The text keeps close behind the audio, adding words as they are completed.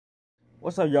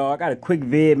What's up, y'all? I got a quick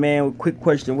vid, man. Quick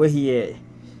question. Where he at?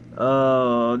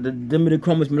 The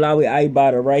Dominican Malawi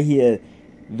Ibata right here.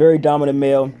 Very dominant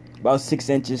male, about 6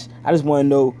 inches. I just want to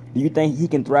know, do you think he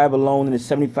can thrive alone in a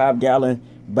 75-gallon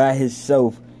by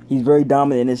himself? He's very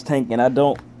dominant in his tank, and I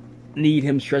don't need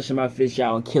him stretching my fish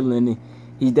out and killing it.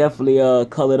 He's definitely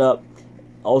colored up,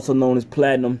 also known as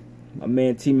platinum. My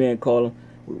man T-Man call him.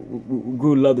 We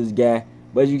grew to love this guy.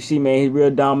 But as you see, man, he's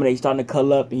real dominant. He's starting to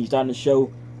color up, and he's starting to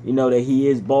show, you know, that he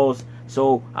is boss.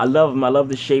 So I love him. I love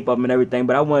the shape of him and everything.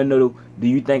 But I want to know, do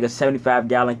you think a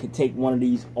 75-gallon could take one of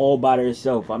these all by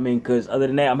itself? I mean, because other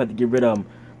than that, I'm going to have to get rid of him.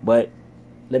 But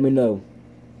let me know.